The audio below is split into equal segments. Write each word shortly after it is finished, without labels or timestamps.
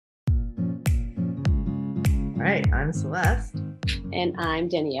right, I'm Celeste. And I'm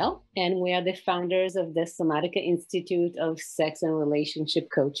Danielle, and we are the founders of the Somatica Institute of Sex and Relationship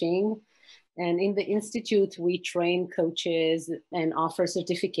Coaching. And in the Institute, we train coaches and offer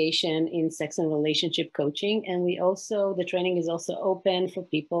certification in sex and relationship coaching. And the training is also open for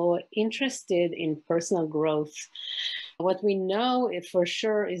people interested in personal growth. What we know for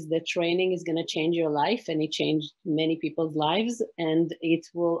sure is that training is going to change your life, and it changed many people's lives, and it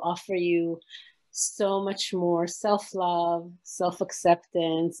will offer you so much more self-love,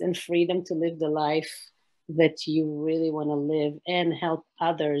 self-acceptance, and freedom to live the life that you really want to live and help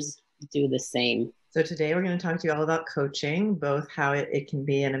others do the same. So today we're going to talk to you all about coaching, both how it can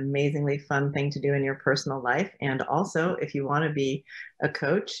be an amazingly fun thing to do in your personal life, and also if you want to be a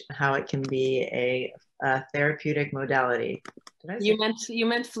coach, how it can be a therapeutic modality. Did I say you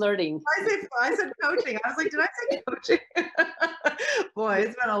meant flirting? I said coaching. I was like, did I say coaching? Boy,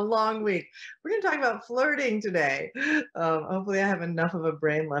 it's been a long week. We're going to talk about flirting today. Hopefully I have enough of a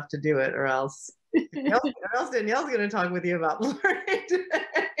brain left to do it, or else Danielle's going to talk with you about flirting today.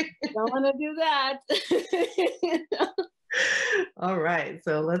 Don't want to do that. All right.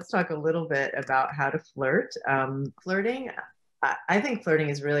 So let's talk a little bit about how to flirt. Flirting. I think flirting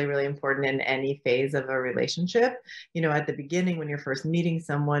is really, really important in any phase of a relationship. You know, at the beginning, when you're first meeting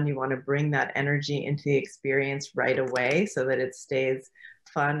someone, you want to bring that energy into the experience right away so that it stays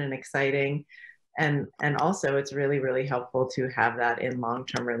fun and exciting. And also it's really, really helpful to have that in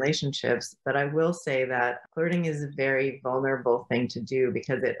long-term relationships. But I will say that flirting is a very vulnerable thing to do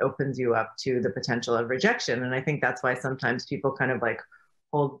because it opens you up to the potential of rejection. And I think that's why sometimes people kind of like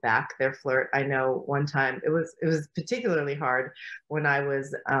hold back their flirt. I know one time it was particularly hard when I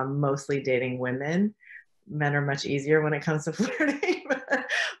was mostly dating women. Men are much easier when it comes to flirting.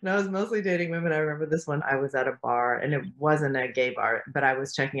 When I was mostly dating women, I remember this one, I was at a bar and it wasn't a gay bar, but I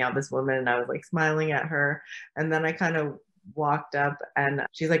was checking out this woman and I was like smiling at her. And then I kind of walked up and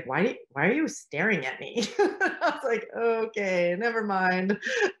she's like, why are you staring at me? I was like, okay, never mind.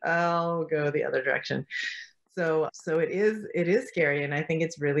 I'll go the other direction. So it is scary. And I think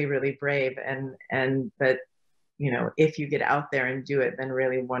it's really, really brave. But you know, if you get out there and do it, then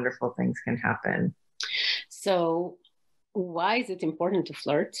really wonderful things can happen. So why is it important to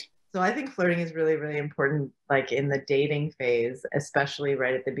flirt? So I think flirting is really, really important, like in the dating phase, especially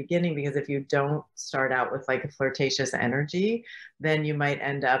right at the beginning, because if you don't start out with like a flirtatious energy, then you might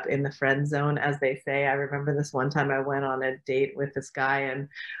end up in the friend zone, as they say. I remember this one time I went on a date with this guy and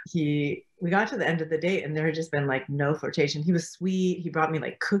we got to the end of the date and there had just been like no flirtation. He was sweet. He brought me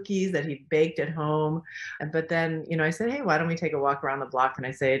like cookies that he baked at home. But then, you know, I said, hey, why don't we take a walk around the block? And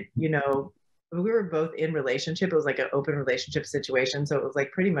I said, you know, we were both in relationship. It was like an open relationship situation. So it was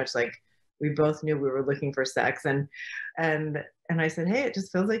like pretty much like we both knew we were looking for sex. And I said, hey, it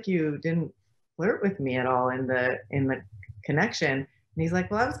just feels like you didn't flirt with me at all in the connection. And he's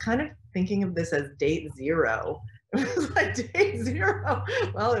like, well, I was kind of thinking of this as date zero. It was like date zero.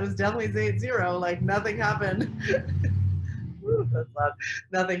 Well, it was definitely date zero. Like nothing happened. That's loud.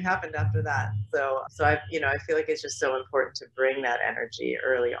 Nothing happened after that. So I feel like it's just so important to bring that energy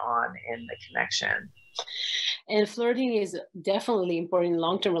early on in the connection. And flirting is definitely important in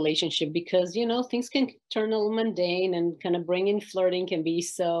long-term relationship because, you know, things can turn a little mundane, and kind of bringing flirting can be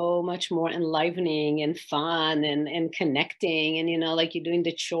so much more enlivening and fun and connecting. And, you know, like you're doing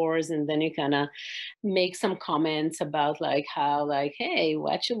the chores and then you kind of make some comments about like how like, hey,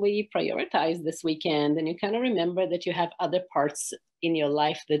 what should we prioritize this weekend? And you kind of remember that you have other parts in your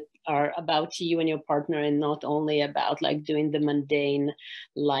life that are about you and your partner, and not only about like doing the mundane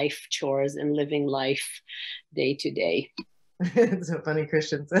life chores and living life day to day. It's so funny.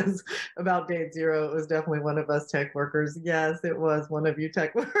 Christian says about date zero, it was definitely one of us tech workers. Yes, it was one of you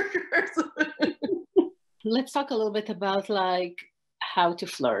tech workers. Let's talk a little bit about like how to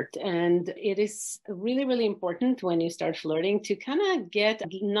flirt. And it is really, really important when you start flirting to kind of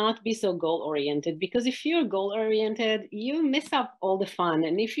not be so goal oriented, because if you're goal oriented, you miss out all the fun.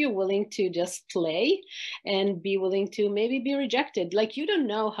 And if you're willing to just play and be willing to maybe be rejected, like you don't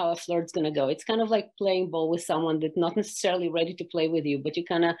know how a flirt's going to go. It's kind of like playing ball with someone that's not necessarily ready to play with you, but you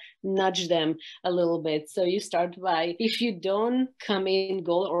kind of nudge them a little bit. So you start by, if you don't come in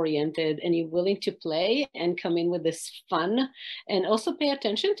goal oriented and you're willing to play and come in with this fun, and also pay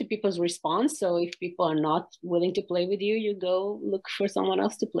attention to people's response. So if people are not willing to play with you, you go look for someone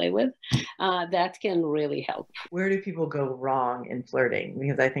else to play with. That can really help. Where do people go wrong in flirting?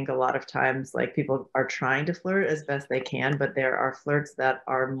 Because I think a lot of times like people are trying to flirt as best they can, but there are flirts that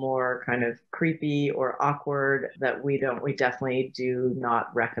are more kind of creepy or awkward that we definitely do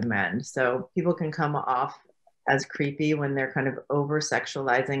not recommend. So people can come off as creepy when they're kind of over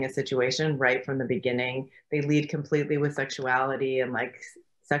sexualizing a situation right from the beginning. They lead completely with sexuality and like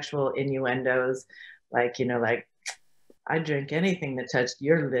sexual innuendos, like, you know, like, I drink anything that touched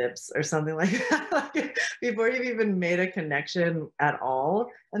your lips or something like that, like, before you've even made a connection at all.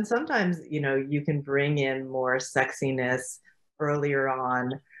 And sometimes, you know, you can bring in more sexiness earlier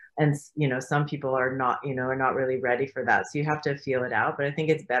on. And, you know, some people are not, you know, are not really ready for that. So you have to feel it out. But I think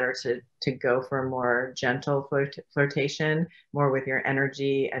it's better to go for a more gentle flirtation, more with your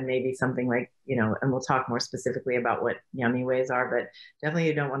energy, and maybe something like, you know, and we'll talk more specifically about what yummy ways are, but definitely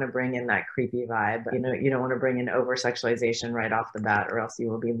you don't want to bring in that creepy vibe. You know, you don't want to bring in over sexualization right off the bat, or else you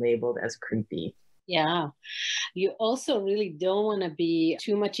will be labeled as creepy. Yeah. You also really don't want to be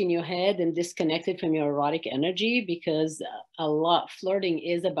too much in your head and disconnected from your erotic energy, because a lot flirting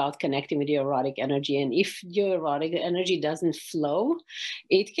is about connecting with your erotic energy. And if your erotic energy doesn't flow,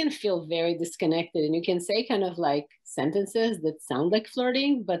 it can feel very disconnected. And you can say kind of like sentences that sound like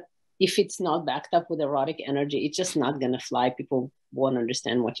flirting, but if it's not backed up with erotic energy, it's just not going to fly. People won't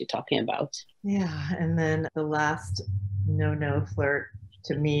understand what you're talking about. Yeah. And then the last no flirt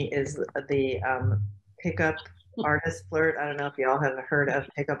to me is the pickup artist flirt. I don't know if y'all have heard of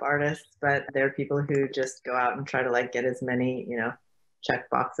pickup artists, but they're people who just go out and try to like get as many, you know, check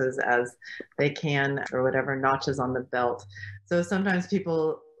boxes as they can, or whatever, notches on the belt. So sometimes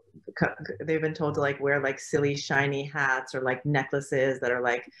people, they've been told to like wear like silly shiny hats or like necklaces that are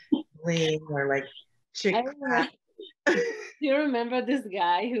like bling or like chick. Do you remember this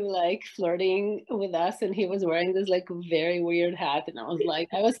guy who like flirting with us, and he was wearing this like very weird hat, and I was like,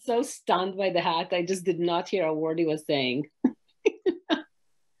 I was so stunned by the hat, I just did not hear a word he was saying.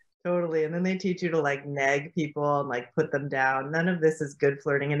 Totally. And then they teach you to like nag people and like put them down. None of this is good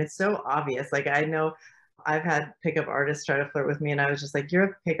flirting. And it's so obvious. Like, I know I've had pickup artists try to flirt with me, and I was just like, you're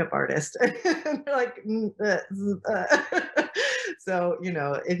a pickup artist. And they're like, so, you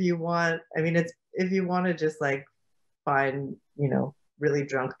know, if you want, I mean, it's, if you want to just like find, you know, really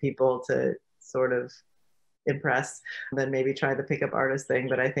drunk people to sort of impress, then maybe try the pickup artist thing.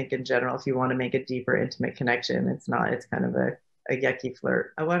 But I think in general, if you want to make a deeper, intimate connection, it's not, it's kind of a yucky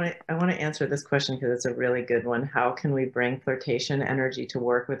flirt. I want to answer this question because it's a really good one. How can we bring flirtation energy to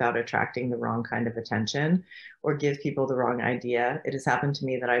work without attracting the wrong kind of attention or give people the wrong idea? It has happened to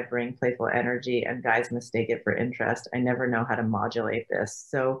me that I bring playful energy and guys mistake it for interest. I never know how to modulate this.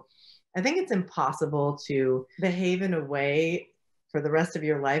 So I think it's impossible to behave in a way for the rest of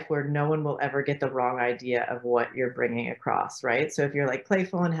your life where no one will ever get the wrong idea of what you're bringing across, right? So if you're like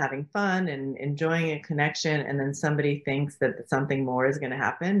playful and having fun and enjoying a connection, and then somebody thinks that something more is going to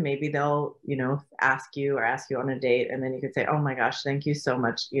happen, maybe they'll, you know, ask you on a date, and then you could say, oh my gosh, thank you so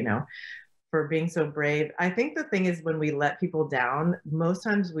much, you know, for being so brave. I think the thing is, when we let people down, most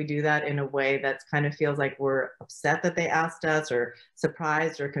times we do that in a way that's kind of feels like we're upset that they asked us, or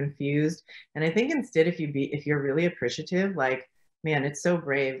surprised or confused. And I think instead, if you're really appreciative, like, man, it's so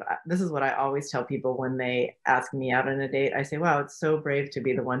brave. This is what I always tell people when they ask me out on a date. I say, wow, it's so brave to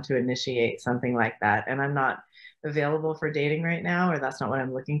be the one to initiate something like that. And I'm not available for dating right now, or that's not what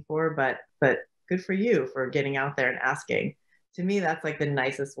I'm looking for, but good for you for getting out there and asking. To me, that's like the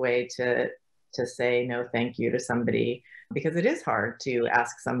nicest way to say no thank you to somebody, because it is hard to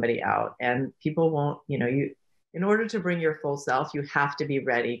ask somebody out, and people won't, you know, you, in order to bring your full self, you have to be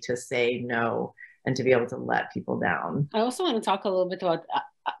ready to say no and to be able to let people down. I also want to talk a little bit about,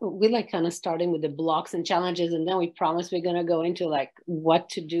 we like kind of starting with the blocks and challenges, and then we promise we're going to go into like what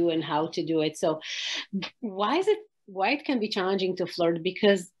to do and how to do it. So why it can be challenging to flirt?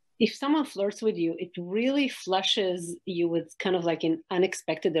 Because if someone flirts with you, it really flushes you with kind of like an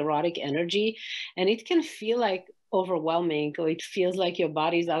unexpected erotic energy, and it can feel like overwhelming, or it feels like your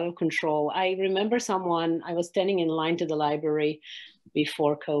body's out of control. I remember I was standing in line to the library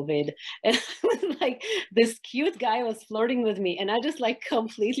before COVID, and like this cute guy was flirting with me, and I just like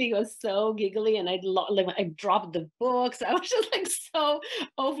completely was so giggly, and I dropped the books. I was just like so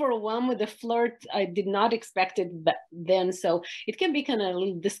overwhelmed with the flirt. I did not expect it then, so it can be kind of a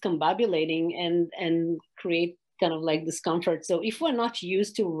little discombobulating and create kind of like discomfort. So if we're not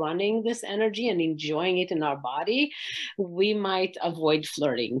used to running this energy and enjoying it in our body, we might avoid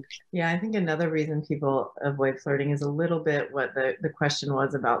flirting. Yeah, I think another reason people avoid flirting is a little bit what the question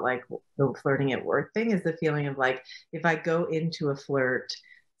was about, like the flirting at work thing, is the feeling of like, if I go into a flirt,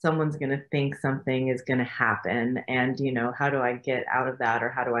 someone's going to think something is going to happen. And, you know, how do I get out of that, or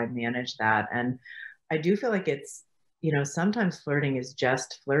how do I manage that? And I do feel like it's, you know, sometimes flirting is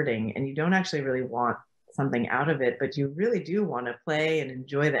just flirting, and you don't actually really want something out of it, but you really do want to play and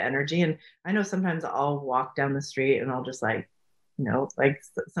enjoy the energy. And I know sometimes I'll walk down the street and I'll just like like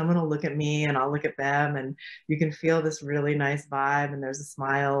someone will look at me and I'll look at them, and you can feel this really nice vibe, and there's a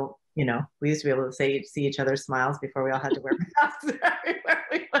smile. We used to be able to see each other's smiles before we all had to wear masks everywhere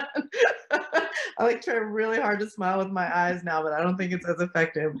we went. I like try really hard to smile with my eyes now, but I don't think it's as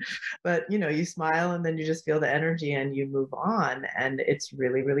effective. But you smile and then you just feel the energy and you move on, and it's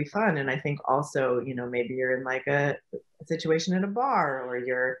really, really fun. And I think also, maybe you're in like a situation in a bar, or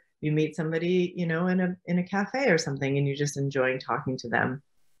you meet somebody, in a cafe or something, and you're just enjoying talking to them.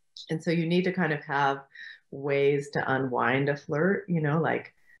 And so you need to kind of have ways to unwind a flirt,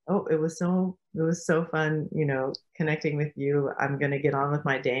 like, oh, it was so fun, connecting with you. I'm going to get on with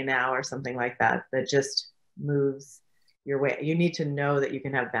my day now, or something like that, that just moves your way. You need to know that you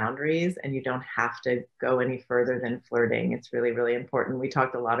can have boundaries and you don't have to go any further than flirting. It's really, really important. We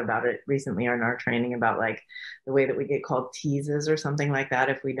talked a lot about it recently in our training about like the way that we get called teases or something like that.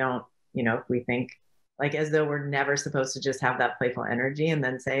 If we don't, if we think like as though we're never supposed to just have that playful energy and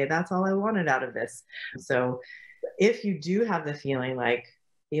then say, that's all I wanted out of this. So if you do have the feeling like,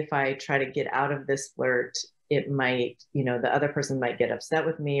 if I try to get out of this flirt, it might, the other person might get upset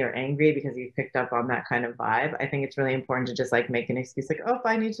with me or angry because you picked up on that kind of vibe. I think it's really important to just like make an excuse like, oh,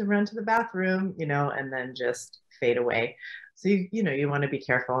 I need to run to the bathroom, and then just fade away. So, you want to be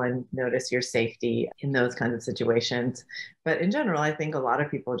careful and notice your safety in those kinds of situations. But in general, I think a lot of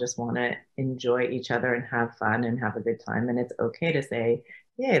people just want to enjoy each other and have fun and have a good time. And it's okay to say,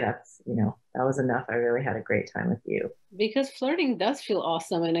 yay, that's, that was enough. I really had a great time with you. Because flirting does feel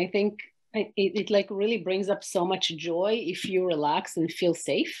awesome. And I think it like really brings up so much joy if you relax and feel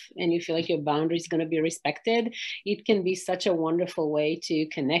safe and you feel like your boundaries going to be respected. It can be such a wonderful way to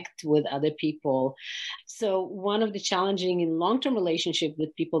connect with other people. So one of the challenging in long-term relationship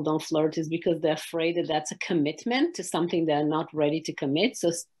that people don't flirt is because they're afraid that that's a commitment to something they're not ready to commit.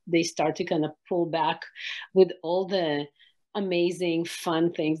 So they start to kind of pull back with all the amazing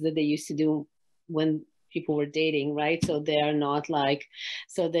fun things that they used to do when people were dating, right? So they're not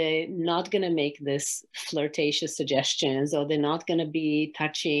going to make this flirtatious suggestions, or they're not going to be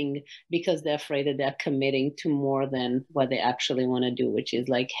touching because they're afraid that they're committing to more than what they actually want to do, which is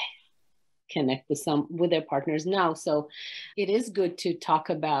like connect with their partners now. So it is good to talk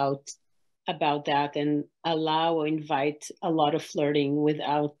about that and allow or invite a lot of flirting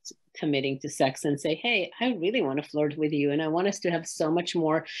without committing to sex, and say, hey, I really want to flirt with you and I want us to have so much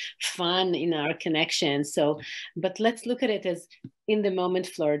more fun in our connection. So, but let's look at it as in the moment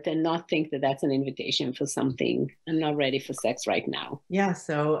flirt and not think that that's an invitation for something. I'm not ready for sex right now. Yeah.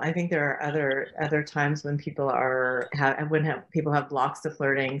 So I think there are other times when people people have blocks to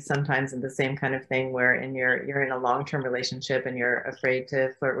flirting, sometimes in the same kind of thing where you're in a long-term relationship and you're afraid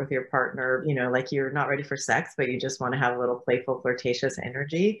to flirt with your partner, like you're not ready for sex, but you just want to have a little playful, flirtatious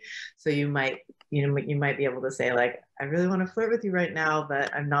energy. So you might be able to say like, I really want to flirt with you right now,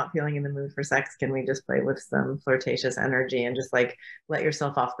 but I'm not feeling in the mood for sex. Can we just play with some flirtatious energy and just like let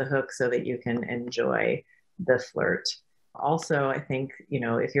yourself off the hook so that you can enjoy the flirt? Also, I think,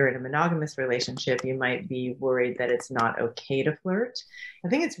 if you're in a monogamous relationship, you might be worried that it's not okay to flirt. I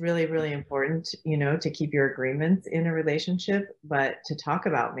think it's really, really important, to keep your agreements in a relationship, but to talk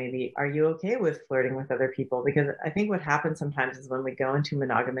about maybe, are you okay with flirting with other people? Because I think what happens sometimes is when we go into a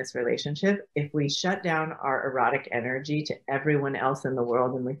monogamous relationship, if we shut down our erotic energy to everyone else in the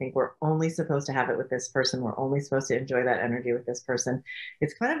world and we think we're only supposed to have it with this person, we're only supposed to enjoy that energy with this person,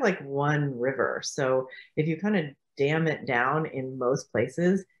 it's kind of like one river. So if you kind of dam it down in most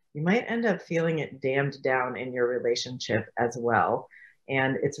places, you might end up feeling it dammed down in your relationship as well.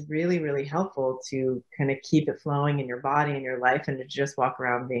 And it's really, really helpful to kind of keep it flowing in your body and your life, and to just walk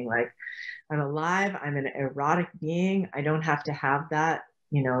around being like, I'm alive, I'm an erotic being. I don't have to have that,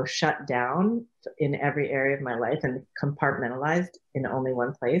 shut down in every area of my life and compartmentalized in only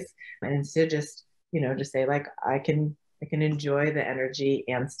one place. And instead just, just say like, I can enjoy the energy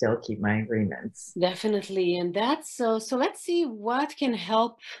and still keep my agreements. Definitely. And that's so let's see what can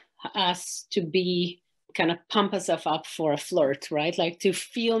help us to be kind of pump ourselves up for a flirt, right? Like to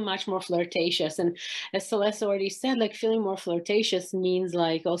feel much more flirtatious. And as Celeste already said, like feeling more flirtatious means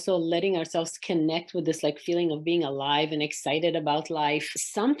like also letting ourselves connect with this like feeling of being alive and excited about life.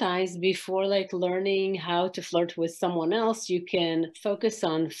 Sometimes before like learning how to flirt with someone else, you can focus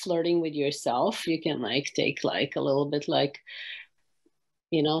on flirting with yourself. You can like take like a little bit like,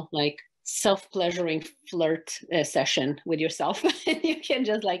 like self-pleasuring flirt session with yourself. You can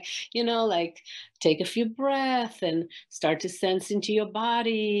just like, like take a few breaths and start to sense into your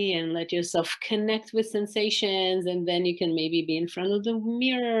body and let yourself connect with sensations. And then you can maybe be in front of the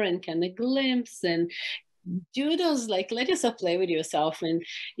mirror and kind of glimpse and do those, like, let yourself play with yourself, and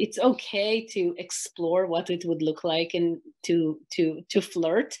it's okay to explore what it would look like, and to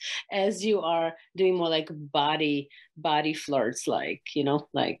flirt as you are doing more like body flirts, like, you know,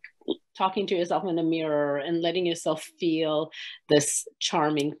 like talking to yourself in the mirror and letting yourself feel this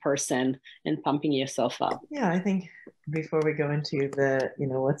charming person and pumping yourself up. Yeah, I think before we go into the,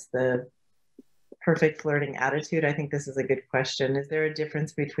 what's the perfect flirting attitude, I think this is a good question. Is there a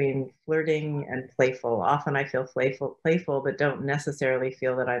difference between flirting and playful? Often I feel playful, but don't necessarily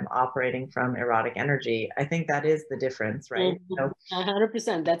feel that I'm operating from erotic energy. I think that is the difference, right? So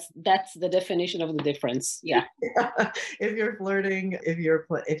 100%. That's the definition of the difference. Yeah. if you're flirting, if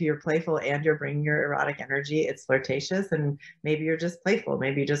you're playful and you're bringing your erotic energy, it's flirtatious. And maybe you're just playful.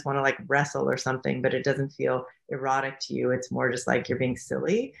 Maybe you just want to like wrestle or something, but it doesn't feel erotic to you. It's more just like you're being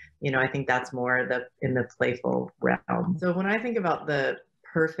silly. I think that's more in the playful realm. So when I think about the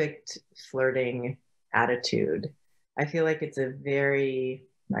perfect flirting attitude, I feel like it's a very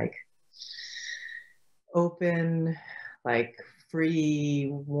like open, like free,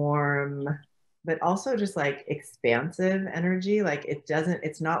 warm, but also just like expansive energy. Like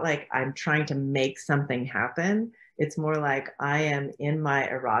it's not like I'm trying to make something happen. It's more like I am in my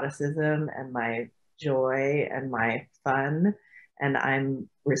eroticism and my joy and my fun, and I'm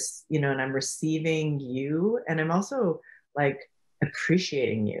receiving you, and I'm also like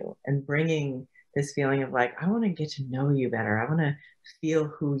appreciating you and bringing this feeling of like, I want to get to know you better. I want to feel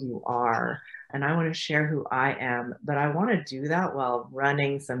who you are, and I want to share who I am, but I want to do that while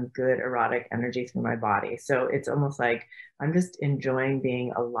running some good erotic energy through my body. So it's almost like I'm just enjoying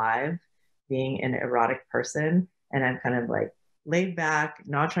being alive, being an erotic person, and I'm kind of like laid back,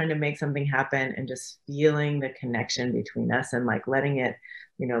 not trying to make something happen, and just feeling the connection between us, and like letting it,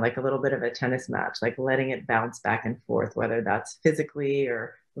 like a little bit of a tennis match, like letting it bounce back and forth, whether that's physically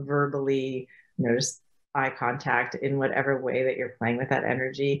or verbally, just eye contact, in whatever way that you're playing with that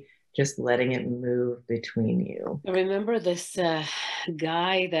energy, just letting it move between you. I remember this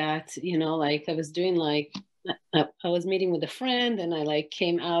guy that, like I was doing like, I was meeting with a friend, and I like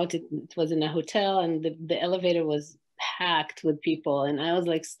came out, it was in a hotel, and the elevator was packed with people, and I was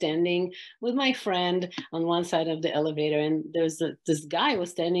like standing with my friend on one side of the elevator, and this guy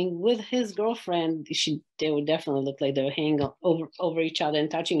was standing with his girlfriend. They would definitely look like they were hanging over each other and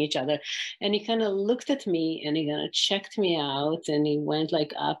touching each other, and he kind of looked at me, and he kind of checked me out, and he went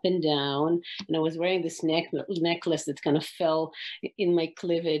like up and down, and I was wearing this necklace that kind of fell in my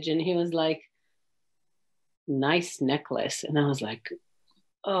cleavage, and he was like, nice necklace. And I was like,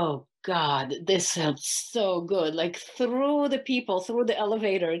 oh God, this felt so good. Like through the people, through the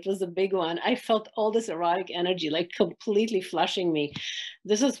elevator, it was a big one. I felt all this erotic energy, like completely flushing me.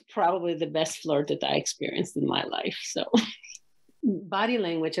 This was probably the best flirt that I experienced in my life. So body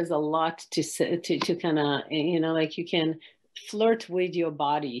language has a lot to kind of, like you can flirt with your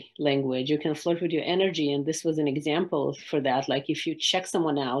body language, you can flirt with your energy, and this was an example for that. Like if you check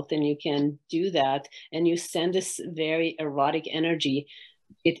someone out, then you can do that, and you send this very erotic energy.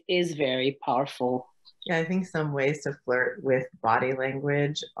 It is very powerful. Yeah, I think some ways to flirt with body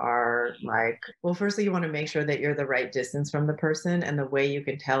language are like, well, firstly, you want to make sure that you're the right distance from the person. And the way you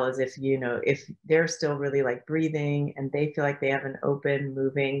can tell is if they're still really like breathing and they feel like they have an open,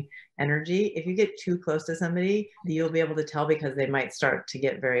 moving energy. If you get too close to somebody, you'll be able to tell, because they might start to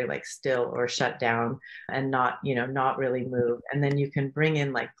get very like still or shut down and not really move. And then you can bring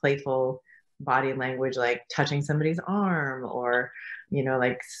in like playful body language, like touching somebody's arm, or,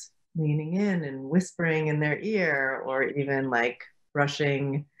 like leaning in and whispering in their ear, or even like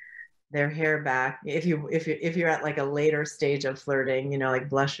brushing their hair back. If you're at like a later stage of flirting, like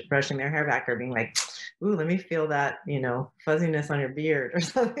brushing their hair back, or being like, ooh, let me feel that, fuzziness on your beard, or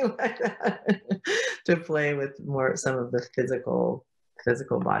something like that, to play with some of the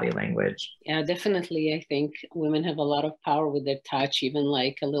physical body language. Yeah, definitely. I think women have a lot of power with their touch, even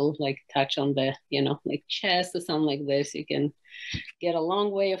like a little like touch on the, like chest or something like this. You can get a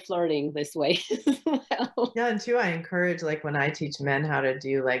long way of flirting this way as well. Yeah, and too, I encourage, like when I teach men how to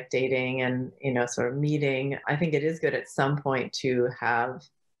do like dating and, sort of meeting, I think it is good at some point to have,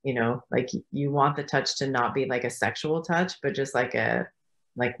 like you want the touch to not be like a sexual touch, but just like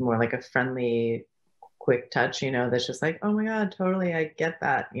more like a friendly, quick touch, that's just like, oh my God, totally, I get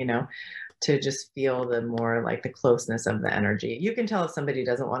that, to just feel the more like the closeness of the energy. You can tell if somebody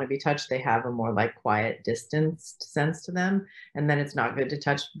doesn't want to be touched, they have a more like quiet, distanced sense to them, and then it's not good to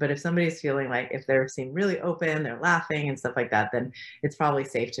touch. But if somebody's feeling like, if they seem really open, they're laughing and stuff like that, then it's probably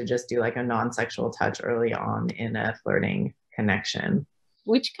safe to just do like a non-sexual touch early on in a flirting connection.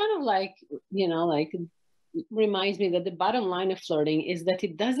 Which kind of like, like reminds me that the bottom line of flirting is that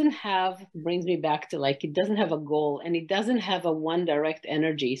it doesn't have, brings me back to like, it doesn't have a goal and it doesn't have a one direct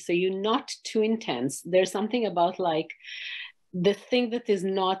energy. So you're not too intense. There's something about like the thing that is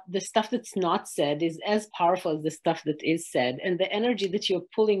not, the stuff that's not said is as powerful as the stuff that is said. And the energy that you're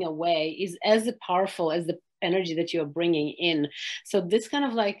pulling away is as powerful as the energy that you're bringing in. So this kind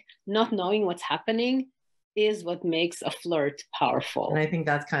of like not knowing what's happening is what makes a flirt powerful. And I think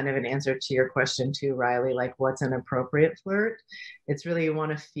that's kind of an answer to your question too, Riley, like what's an appropriate flirt? It's really, you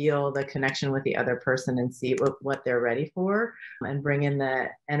want to feel the connection with the other person and see what they're ready for, and bring in the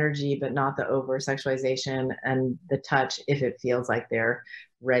energy, but not the over sexualization, and the touch if it feels like they're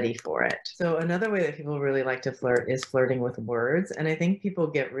ready for it. So another way that people really like to flirt is flirting with words. And I think people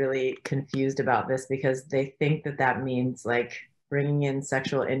get really confused about this because they think that that means like bringing in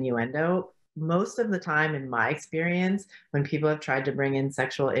sexual innuendo. Most of the time, in my experience, when people have tried to bring in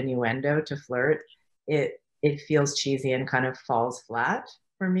sexual innuendo to flirt, it feels cheesy and kind of falls flat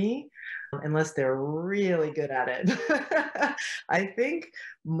for me, unless they're really good at it. I think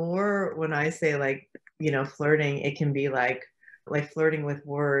more when I say like, flirting, it can be like flirting with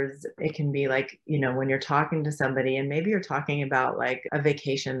words. It can be like, when you're talking to somebody and maybe you're talking about like a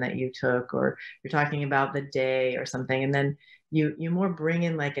vacation that you took, or you're talking about the day or something, and then you more bring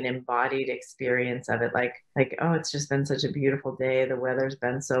in like an embodied experience of it, like, oh, it's just been such a beautiful day, the weather's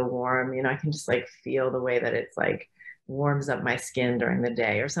been so warm, I can just like feel the way that it's like warms up my skin during the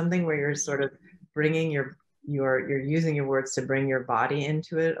day, or something, where you're sort of bringing you're using your words to bring your body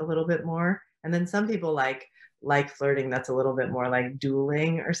into it a little bit more. And then some people like flirting that's a little bit more like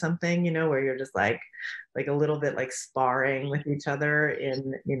dueling or something, where you're just like a little bit like sparring with each other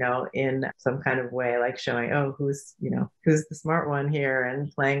in some kind of way, like showing, oh, who's the smart one here,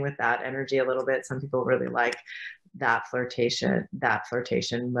 and playing with that energy a little bit. Some people really like that flirtation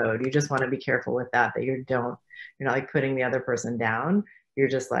mode. You just want to be careful with that you're not like putting the other person down. You're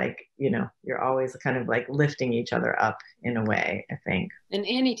just like, you're always kind of like lifting each other up in a way, I think. And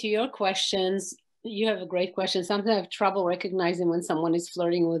Annie, to your questions, you have a great question. Sometimes I have trouble recognizing when someone is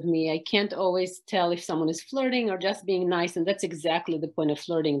flirting with me. I can't always tell if someone is flirting or just being nice. And that's exactly the point of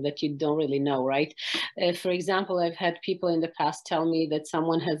flirting, that you don't really know, right? For example, I've had people in the past tell me that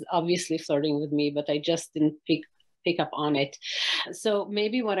someone has obviously flirting with me, but I just didn't pick up on it. So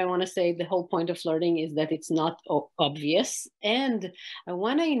maybe what I want to say, the whole point of flirting is that it's not obvious. And I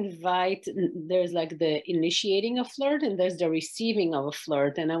want to invite, there's like the initiating a flirt and there's the receiving of a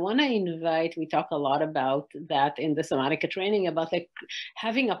flirt. And I want to invite, we talk a lot about that in the Somatica training, about like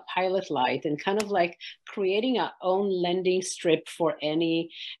having a pilot light and kind of like creating our own landing strip for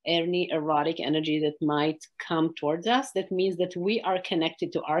any erotic energy that might come towards us. That means that we are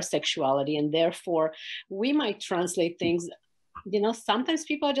connected to our sexuality, and therefore we might translate things. Sometimes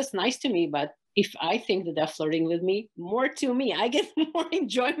people are just nice to me, but if I think that they're flirting with me, more to me, I get more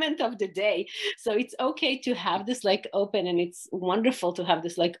enjoyment of the day. So it's okay to have this like open, and it's wonderful to have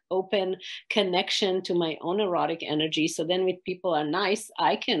this like open connection to my own erotic energy. So then when people are nice,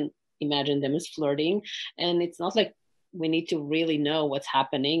 I can imagine them as flirting. And it's not like we need to really know what's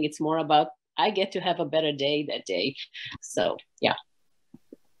happening. It's more about, I get to have a better day that day. So yeah.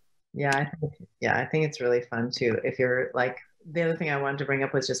 I think it's really fun too. If you're like, the other thing I wanted to bring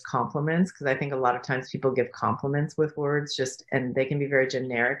up was just compliments, because I think a lot of times people give compliments with words, and they can be very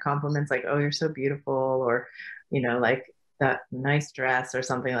generic compliments, like, oh, you're so beautiful, or, like that nice dress or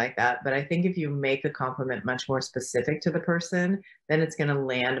something like that. But I think if you make the compliment much more specific to the person, then it's going to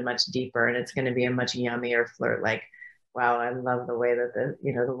land much deeper, and it's going to be a much yummier flirt. Like, wow, I love the way that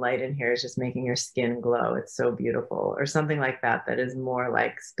the light in here is just making your skin glow. It's so beautiful, or something like that, that is more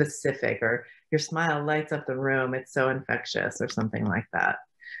like specific, or your smile lights up the room. It's so infectious, or something like that.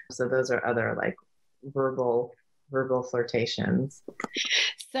 So those are other like verbal flirtations.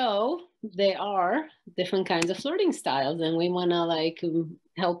 So there are different kinds of flirting styles, and we want to like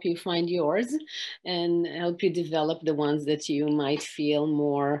help you find yours and help you develop the ones that you might feel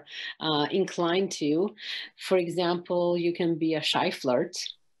more inclined to. For example, you can be a shy flirt,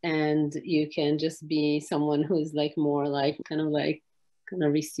 and you can just be someone who's like more like kind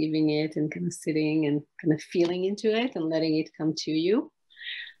of receiving it and kind of sitting and kind of feeling into it and letting it come to you,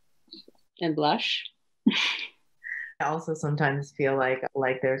 and blush. I also sometimes feel like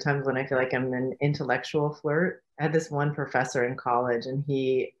there are times when I feel like I'm an intellectual flirt. I had this one professor in college, and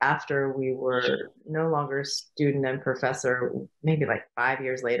he, after we were no longer student and professor, maybe like 5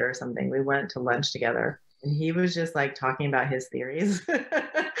 years later or something, we went to lunch together, and he was just like talking about his theories.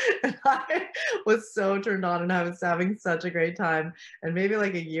 And I was so turned on, and I was having such a great time. And maybe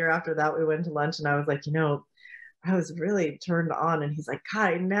like a year after that, we went to lunch, and I was like, I was really turned on. And he's like,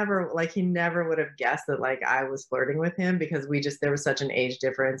 God, he never would have guessed that like I was flirting with him, because there was such an age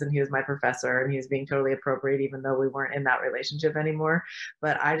difference, and he was my professor and he was being totally appropriate, even though we weren't in that relationship anymore.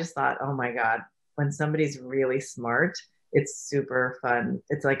 But I just thought, oh my God, when somebody's really smart, it's super fun.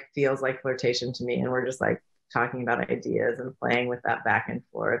 It's like, feels like flirtation to me. And we're just like talking about ideas and playing with that back and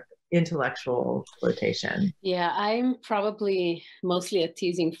forth intellectual flirtation. Yeah, I'm probably mostly a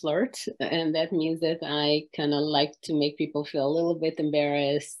teasing flirt. And that means that I kind of like to make people feel a little bit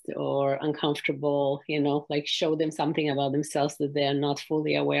embarrassed or uncomfortable, like show them something about themselves that they're not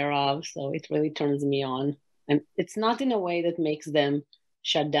fully aware of. So it really turns me on. And it's not in a way that makes them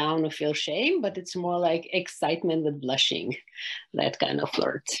shut down or feel shame, but it's more like excitement with blushing, that kind of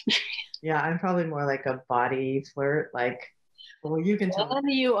flirt. Yeah, I'm probably more like a body flirt, like, well, you can tell. Damn,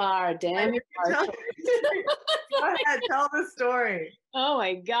 you are. Damn, you are. Go ahead, tell the story. Oh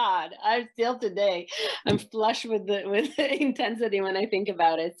my God. I'm still today. I'm flush with the intensity when I think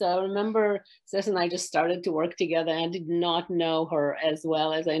about it. So I remember Sis and I just started to work together. I did not know her as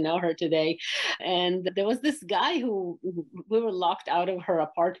well as I know her today. And there was this guy who we were locked out of her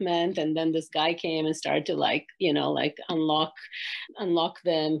apartment. And then this guy came and started to like unlock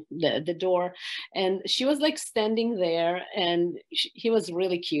the door. And she was like standing there, and he was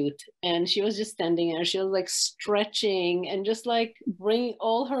really cute. And she was just standing there. She was like stretching and just like bring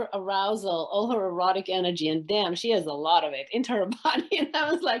all her arousal, all her erotic energy, and damn, she has a lot of it into her body. And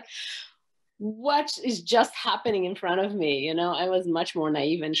I was like, what is just happening in front of me? I was much more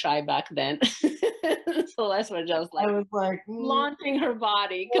naive and shy back then. Celeste was just like, I was like launching her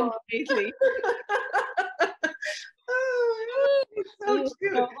body completely. Oh, so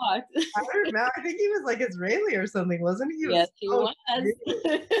cute. So hot. I think he was like Israeli or something, wasn't he? Yes, he was.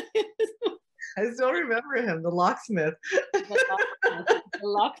 I still remember him, the locksmith. The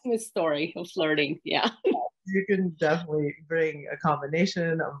locksmith story of flirting. Yeah. You can definitely bring a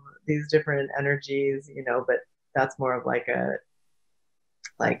combination of these different energies, but that's more of like a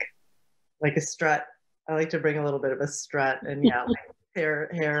strut. I like to bring a little bit of a strut, and yeah, like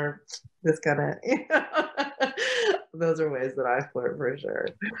hair, this kind of, those are ways that I flirt for sure.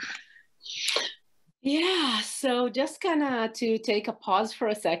 Yeah, so just kind of to take a pause for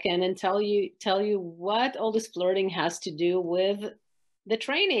a second and tell you what all this flirting has to do with the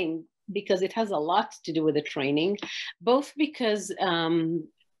training, because it has a lot to do with the training, both because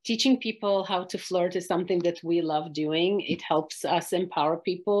teaching people how to flirt is something that we love doing. It helps us empower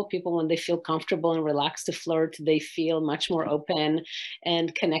people. People, when they feel comfortable and relaxed to flirt, they feel much more open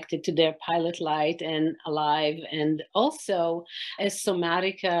and connected to their pilot light and alive. And also, as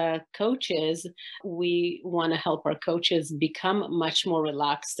Somatica coaches, we want to help our coaches become much more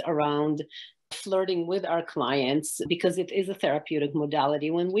relaxed around flirting with our clients, because it is a therapeutic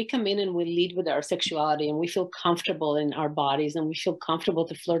modality. When we come in and we lead with our sexuality and we feel comfortable in our bodies and we feel comfortable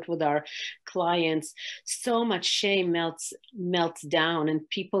to flirt with our clients, so much shame melts down, and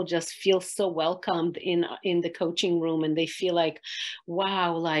people just feel so welcomed in the coaching room, and they feel like,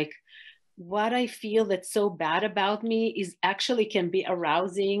 wow, like what I feel that's so bad about me is actually can be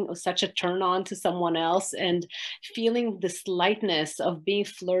arousing or such a turn on to someone else. And feeling this lightness of being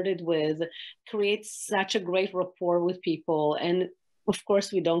flirted with creates such a great rapport with people. And of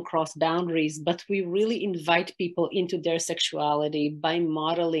course, we don't cross boundaries, but we really invite people into their sexuality by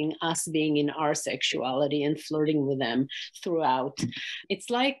modeling us being in our sexuality and flirting with them throughout.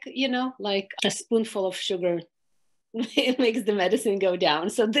 It's like, like a spoonful of sugar. It makes the medicine go down.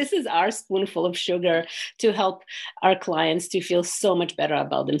 So this is our spoonful of sugar to help our clients to feel so much better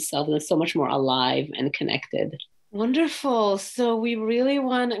about themselves and so much more alive and connected. Wonderful. So we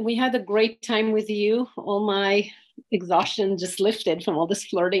had a great time with you. All my exhaustion just lifted from all this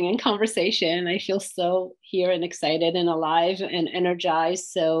flirting and conversation. I feel so here and excited and alive and energized.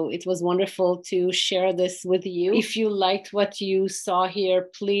 So it was wonderful to share this with you. If you liked what you saw here,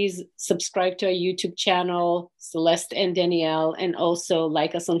 please subscribe to our YouTube channel, Celeste and Danielle, and also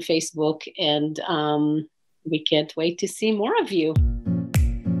like us on Facebook. And we can't wait to see more of you.